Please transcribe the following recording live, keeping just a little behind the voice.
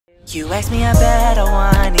You asked me how bad I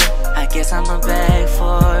want it, I guess I'ma beg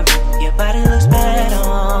for it. Your body looks better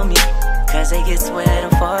on me, cause they get sweater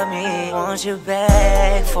for me. Won't you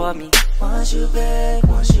beg for me? Won't you beg,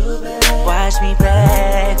 won't you beg? Watch me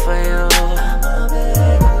beg for you. I'ma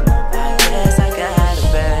beg, I guess I gotta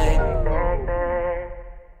beg.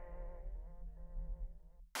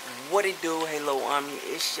 What it do, Halo Army?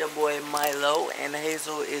 It's your boy Milo, and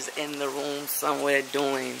Hazel is in the room somewhere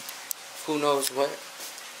doing who knows what.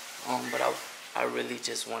 But I really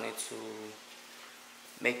just wanted to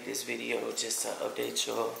make this video just to update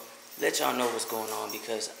y'all, let y'all know what's going on,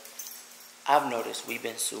 because I've noticed we've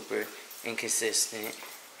been super inconsistent,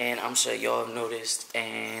 and I'm sure y'all have noticed,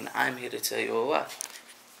 and I'm here to tell you why.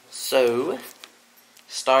 So,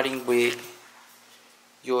 starting with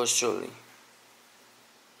yours truly.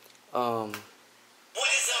 What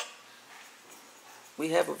is up? We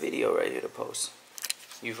have a video right here to post.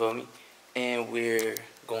 You feel me? And we're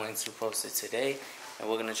going to post it today, and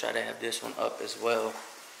we're gonna try to have this one up as well.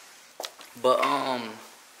 But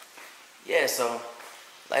yeah, so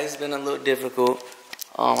life's been a little difficult.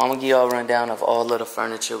 I'm gonna give y'all a rundown of all of the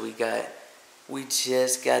furniture we got. We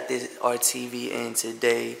just got our TV in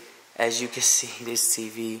today. As you can see, this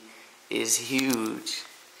TV is huge.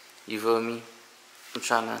 You feel me? I'm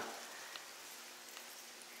trying to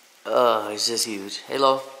it's just huge. Hey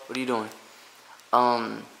Lo, what are you doing?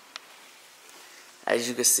 As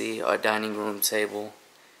you can see, our dining room table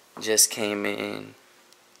just came in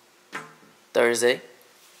Thursday.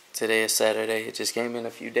 Today is Saturday. It just came in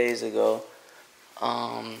a few days ago.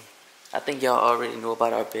 I think y'all already know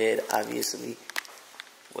about our bed, obviously.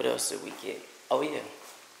 What else did we get? Oh yeah.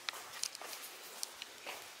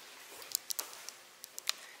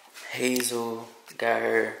 Hazel got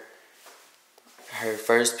her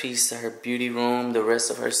first piece to her beauty room. The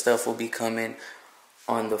rest of her stuff will be coming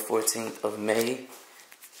on the 14th of May.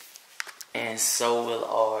 And so will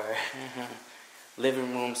our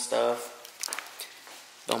living room stuff.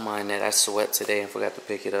 Don't mind that. I sweat today and forgot to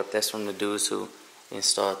pick it up. That's from the dudes who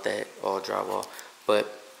installed that all drywall. But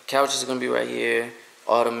couch is going to be right here.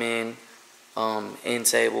 Ottoman, end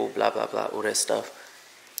table, blah, blah, blah, all that stuff.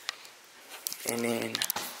 And then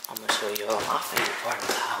I'm going to show y'all my favorite part of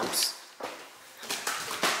the house.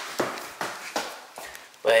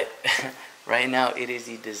 But right now it is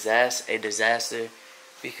a disaster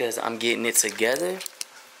because I'm getting it together.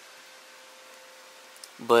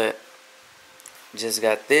 But just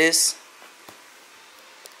got this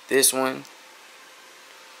one,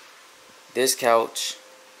 this couch,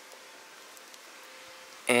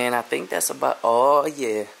 and I think that's about all.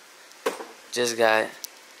 Yeah, just got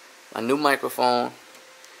my new microphone.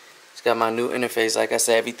 Just got my new interface. Like I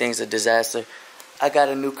said, everything's a disaster. I got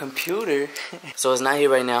a new computer, so it's not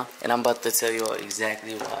here right now, and I'm about to tell you all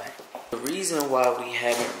exactly why. The reason why we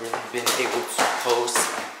haven't really been able to post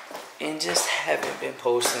and just haven't been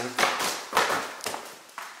posting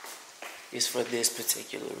is for this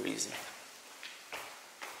particular reason.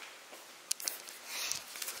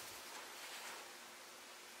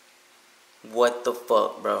 What the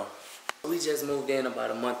fuck, bro? We just moved in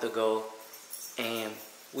about a month ago, and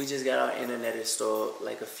we just got our internet installed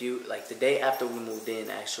like the day after we moved in,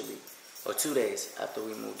 actually, or 2 days after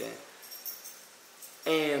we moved in.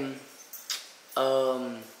 And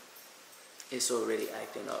it's already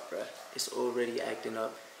acting up, bruh. It's already acting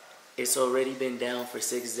up. It's already been down for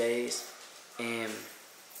 6 days, and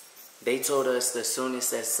they told us the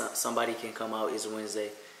soonest that somebody can come out is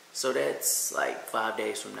Wednesday. So that's like 5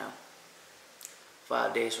 days from now.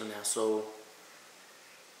 5 days from now. So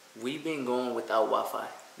we've been going without Wi-Fi.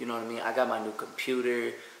 You know what I mean? I got my new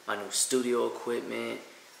computer, my new studio equipment,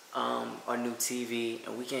 our new TV,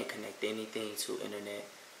 and we can't connect anything to internet.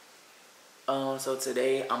 So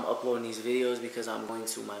today I'm uploading these videos because I'm going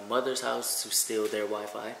to my mother's house to steal their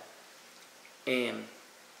Wi-Fi. And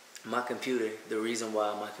my computer, the reason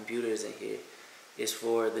why my computer isn't here is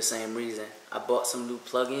for the same reason. I bought some new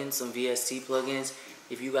plugins, some VST plugins.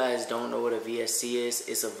 If you guys don't know what a VST is,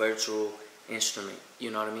 it's a virtual instrument.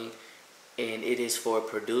 You know what I mean? And it is for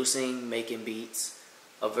producing, making beats.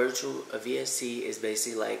 A VST is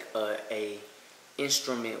basically like a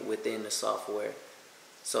instrument within the software.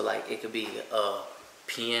 So like it could be a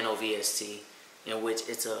piano VST, in which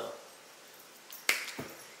it's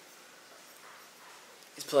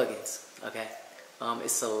plugins. Okay,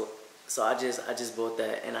 so I just bought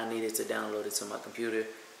that, and I needed to download it to my computer.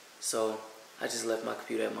 So I just left my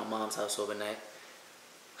computer at my mom's house overnight.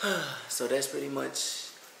 So that's pretty much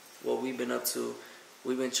what we've been up to.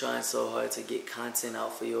 We've been trying so hard to get content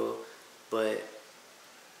out for y'all, but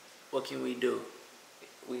what can we do?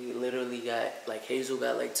 We literally got, like, Hazel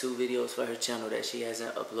got like 2 videos for her channel that she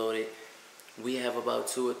hasn't uploaded. We have about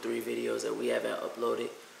 2 or 3 videos that we haven't uploaded.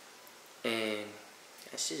 And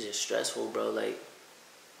that shit's just stressful, bro. Like,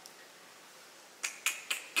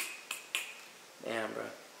 damn, bro.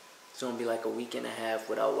 It's gonna be like a week and a half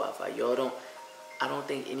without Wi-Fi. I don't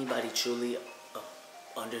think anybody truly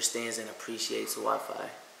understands and appreciates Wi-Fi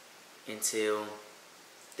until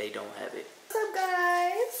they don't have it. What's up,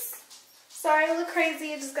 guys? Sorry I look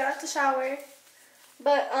crazy. I just got out the shower.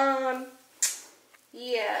 But,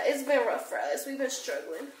 yeah, it's been rough for us. We've been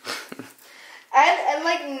struggling. I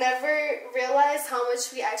like never realized how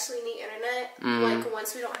much we actually need internet. Like,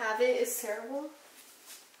 once we don't have it, it's terrible.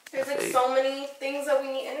 There's like so many things that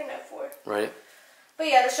we need internet for. Right. But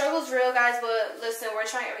yeah, the struggle's real, guys. But listen, we're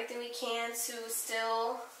trying everything we can to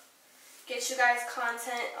still get you guys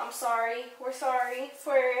content. I'm sorry. We're sorry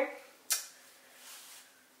for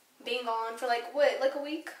being gone for like, what, like a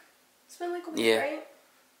week? It's been like a week, right?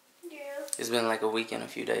 Yeah. It's been like a week and a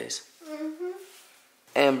few days.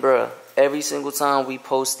 And bruh, every single time we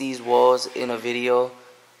post these walls in a video,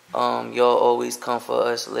 y'all always come for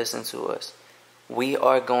us, listen to us. We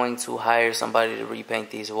are going to hire somebody to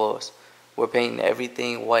repaint these walls. We're painting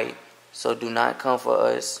everything white. So do not come for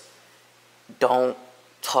us. Don't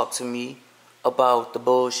talk to me about the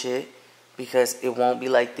bullshit, because it won't be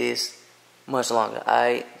like this much longer.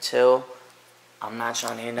 Alright, chill. I'm not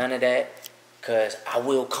trying to hear none of that, because I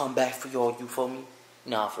will come back for y'all, you feel me?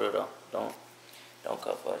 Nah, for real though. Don't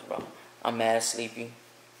come for us, bro. I'm mad sleepy.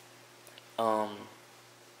 I'm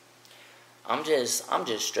just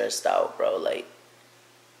stressed out, bro. Like,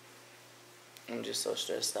 I'm just so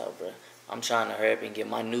stressed out, bro. I'm trying to hurry up and get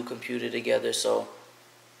my new computer together so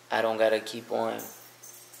I don't gotta keep on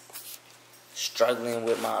struggling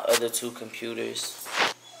with my other 2 computers.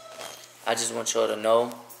 I just want y'all to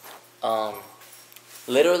know,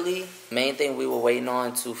 literally, main thing we were waiting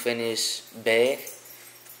on to finish Beg.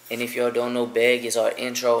 And if y'all don't know, Beg is our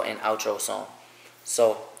intro and outro song.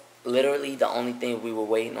 So, literally, the only thing we were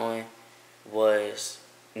waiting on was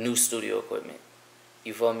new studio equipment.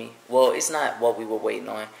 You feel me? Well, it's not what we were waiting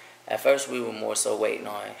on. At first, we were more so waiting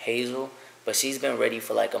on Hazel, but she's been ready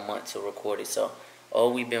for like a month to record it. So,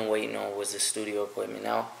 all we've been waiting on was the studio equipment.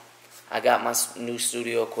 Now, I got my new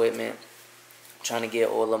studio equipment. I'm trying to get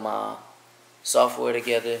all of my software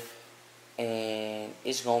together, and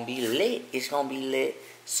it's gonna be lit. It's gonna be lit.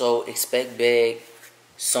 So expect Beg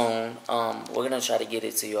soon. We're gonna try to get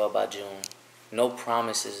it to y'all by June. No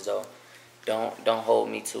promises though. Don't hold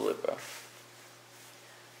me to it, bro.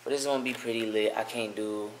 But it's gonna be pretty lit. I can't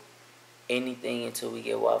do anything until we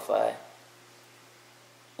get Wi-Fi.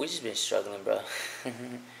 We just been struggling, bro.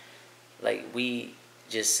 Like, we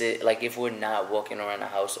just sit, like, if we're not walking around the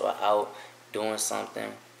house or out doing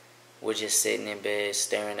something, we're just sitting in bed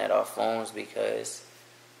staring at our phones because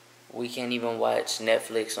we can't even watch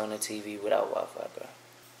Netflix on the TV without Wi-Fi, bro.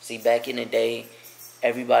 See, back in the day,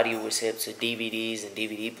 everybody was hip to DVDs and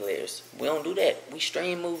DVD players. We don't do that. We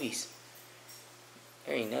stream movies.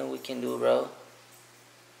 There ain't nothing we can do, bro.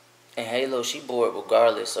 And Halo, she bored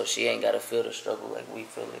regardless, so she ain't gotta feel the struggle like we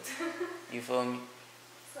feel it. You feel me?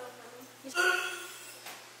 So funny.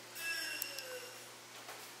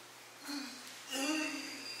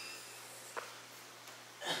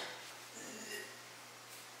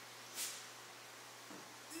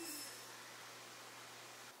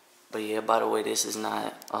 But yeah, by the way, this is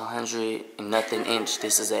not 100 and nothing inch.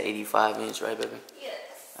 This is an 85 inch, right, baby? Yes.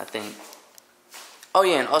 I think. Oh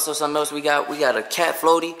yeah, and also something else we got. We got a cat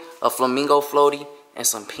floaty, a flamingo floaty, and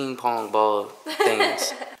some ping pong ball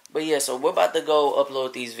things. But yeah, so we're about to go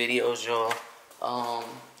upload these videos, y'all.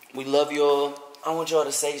 We love y'all. I want y'all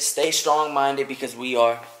to stay strong-minded, because we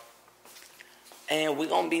are. And we're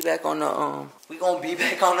gonna be back on the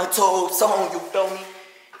tour song, you feel me?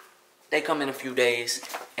 They come in a few days,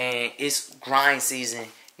 and it's grind season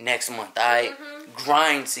next month, alright?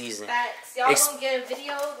 Grind season. Facts. Y'all gonna get a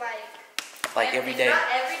video like every day. Not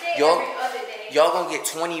every day, every other day. Y'all gonna get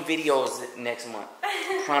 20 videos next month.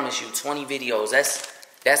 Promise you, 20 videos.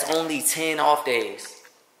 That's only 10 off days.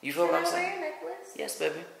 You feel what I'm saying? Wear your necklace? Yes,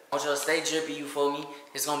 baby. I want y'all to stay drippy, you feel me?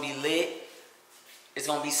 It's gonna be lit. It's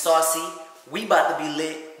gonna be saucy. We about to be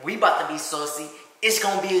lit. We about to be saucy. It's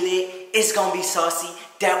gonna be lit. It's gonna be saucy.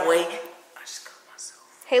 That way, I just got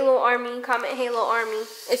myself. Halo Army, comment Halo Army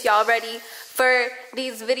if y'all ready for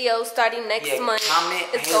these videos starting next month. Comment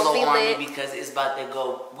it's Halo gonna be Army lit. because it's about to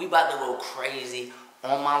go. We about to go crazy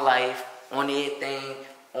on my life, on everything,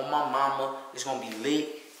 on my mama. It's gonna be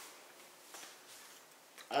lit.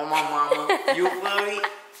 On my mama, you feel me?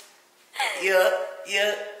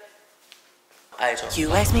 Yeah.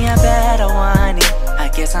 You ask me how bad I want it, I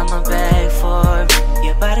guess I'ma beg for it.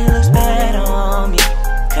 Your body looks better on me,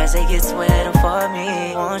 cause it gets wetter for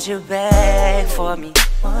me. Won't you beg for me?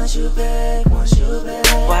 Won't you beg,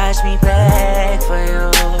 watch me beg